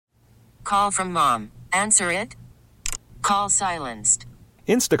call from mom. Answer it. Call silenced.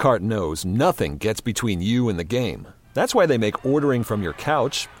 Instacart knows nothing gets between you and the game. That's why they make ordering from your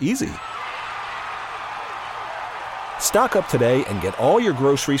couch easy. Stock up today and get all your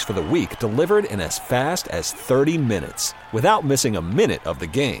groceries for the week delivered in as fast as 30 minutes without missing a minute of the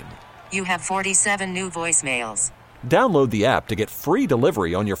game. You have 47 new voicemails. Download the app to get free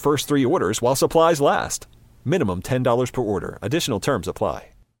delivery on your first 3 orders while supplies last. Minimum $10 per order. Additional terms apply.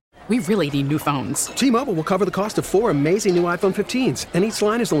 We really need new phones. T-Mobile will cover the cost of 4 amazing new iPhone 15s, and each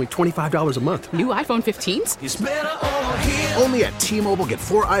line is only $25 a month. New iPhone 15s? It's better over here. Only at T-Mobile, get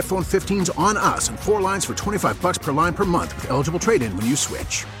 4 iPhone 15s on us and 4 lines for $25 per line per month with eligible trade-in when you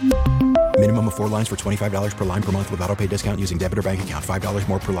switch. Minimum of 4 lines for $25 per line per month with autopay discount using debit or bank account. $5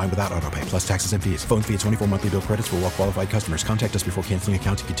 more per line without autopay, plus taxes and fees. Phone fee at 24 monthly bill credits for well-qualified customers. Contact us before canceling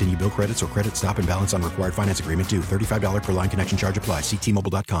account to continue bill credits or credit stop and balance on required finance agreement due. $35 per line connection charge applies. See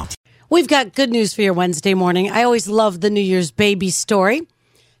T-Mobile.com. We've got good news for your Wednesday morning. I always love the New Year's baby story.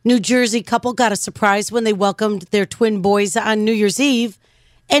 New Jersey couple got a surprise when they welcomed their twin boys on New Year's Eve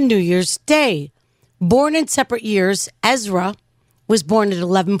and New Year's Day. Born in separate years, Ezra was born at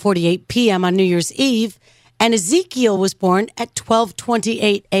 11:48 p.m. on New Year's Eve, and Ezekiel was born at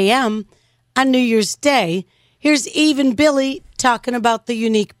 12:28 a.m. on New Year's Day. Here's Eve and Billy talking about the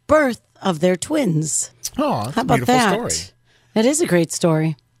unique birth of their twins. Oh, that's how about a beautiful that? Story. That is a great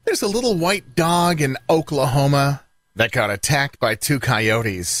story. There's a little white dog in Oklahoma that got attacked by 2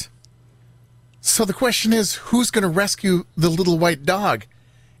 coyotes. So the question is, who's going to rescue the little white dog?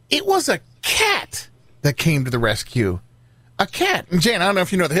 It was a cat that came to the rescue. A cat. And Jan, I don't know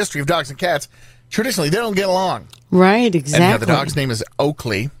if you know the history of dogs and cats. Traditionally, they don't get along. Right, exactly. And the dog's name is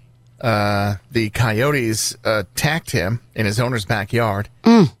Oakley. The coyotes attacked him in his owner's backyard,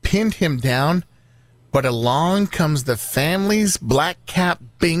 pinned him down, but along comes the family's black cat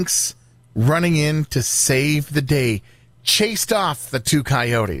Binks running in to save the day, chased off the 2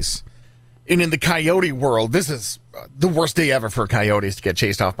 coyotes. And in the coyote world, this is the worst day ever for coyotes to get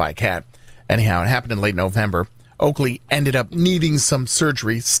chased off by a cat. Anyhow, it happened in late November. Oakley ended up needing some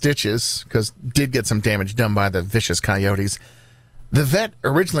surgery, stitches, because did get some damage done by the vicious coyotes. The vet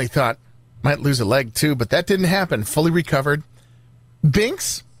originally thought might lose a leg too, but that didn't happen. Fully recovered.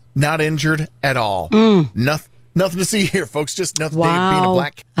 Binks, not injured at all. Nothing to see here, folks. Just nothing being a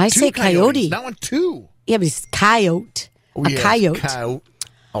black. I say coyote. Not one, 2. Yeah, but it's coyote. Oh, a coyote. Coyote.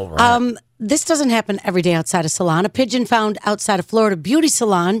 All right. This doesn't happen every day outside a salon. A pigeon found outside a Florida beauty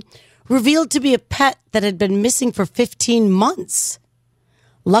salon revealed to be a pet that had been missing for 15 months.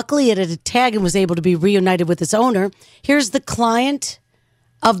 Luckily, it had a tag and was able to be reunited with its owner. Here's the client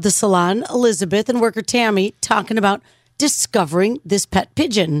of the salon, Elizabeth, and worker Tammy, talking about discovering this pet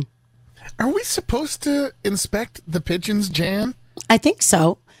pigeon. Are we supposed to inspect the pigeons, Jan? I think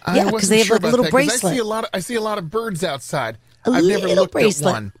so. Yeah, because they have like a little bracelet. I see a lot of birds outside. I've never looked at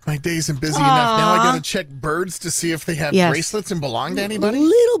one. My days are busy enough. Now I got to check birds to see if they have bracelets and belong to anybody.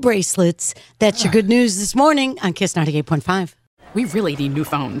 Little bracelets. That's your good news this morning on Kiss 98.5. We really need new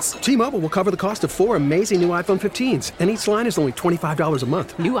phones. T-Mobile will cover the cost of 4 amazing new iPhone 15s, and each line is only $25 a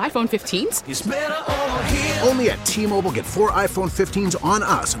month. New iPhone 15s? It's better over here. Only at T-Mobile, get 4 iPhone 15s on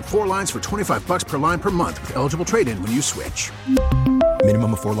us and 4 lines for $25 per line per month with eligible trade-in when you switch.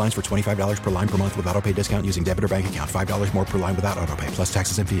 Minimum of 4 lines for $25 per line per month with autopay discount using debit or bank account. $5 more per line without autopay, plus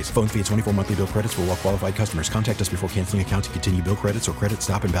taxes and fees. Phone fee at 24 monthly bill credits for well-qualified customers. Contact us before canceling account to continue bill credits or credit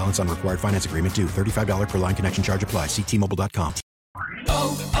stop and balance on required finance agreement due. $35 per line connection charge applies. See T-Mobile.com.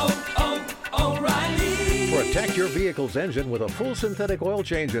 O'Reilly. Protect your vehicle's engine with a full synthetic oil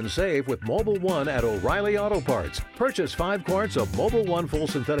change and save with Mobil 1 at O'Reilly Auto Parts. Purchase 5 quarts of Mobil 1 full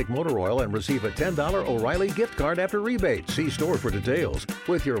synthetic motor oil and receive a $10 O'Reilly gift card after rebate. See store for details.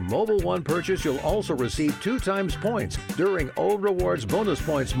 With your Mobil 1 purchase, you'll also receive 2 times points during O Rewards Bonus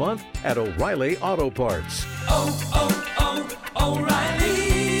Points Month at O'Reilly Auto Parts.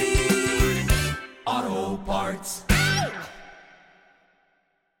 O'Reilly Auto Parts.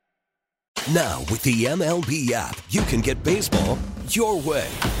 Now, with the MLB app, you can get baseball your way.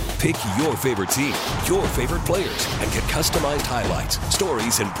 Pick your favorite team, your favorite players, and get customized highlights,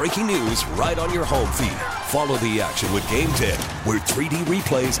 stories, and breaking news right on your home feed. Follow the action with Game Day, where 3D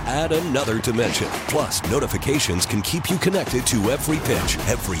replays add another dimension. Plus, notifications can keep you connected to every pitch,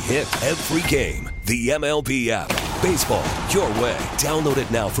 every hit, every game. The MLB app. Baseball your way. Download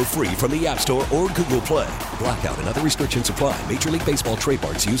it now for free from the App Store or Google Play. Blackout and other restrictions apply. Major League Baseball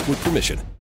trademarks used with permission.